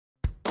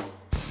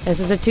This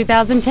is a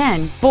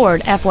 2010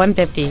 Ford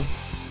F-150.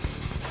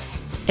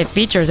 It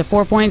features a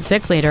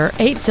 4.6-liter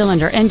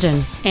 8-cylinder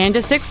engine and a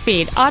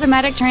 6-speed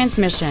automatic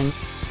transmission.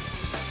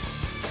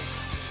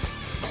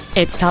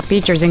 Its top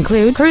features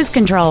include cruise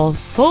control,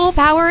 full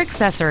power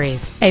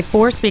accessories, a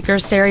 4-speaker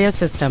stereo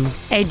system,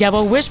 a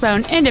double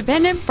wishbone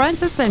independent front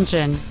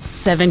suspension,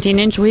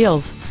 17-inch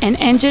wheels, an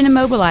engine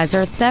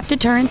immobilizer theft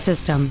deterrent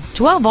system,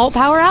 12-volt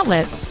power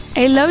outlets,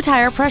 a low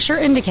tire pressure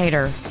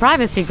indicator,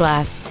 privacy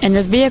glass, and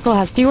this vehicle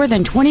has fewer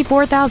than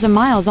 24,000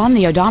 miles on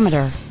the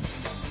odometer.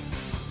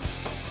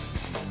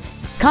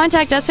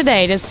 Contact us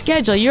today to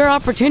schedule your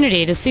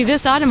opportunity to see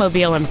this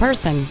automobile in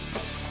person.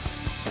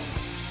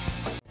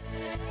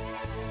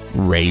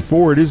 Wray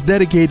Ford is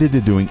dedicated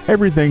to doing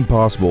everything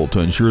possible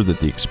to ensure that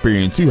the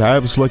experience you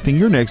have selecting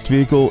your next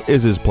vehicle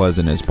is as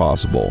pleasant as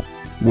possible.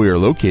 We are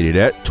located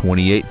at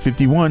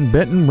 2851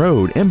 Benton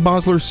Road in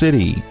Bosler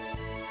City.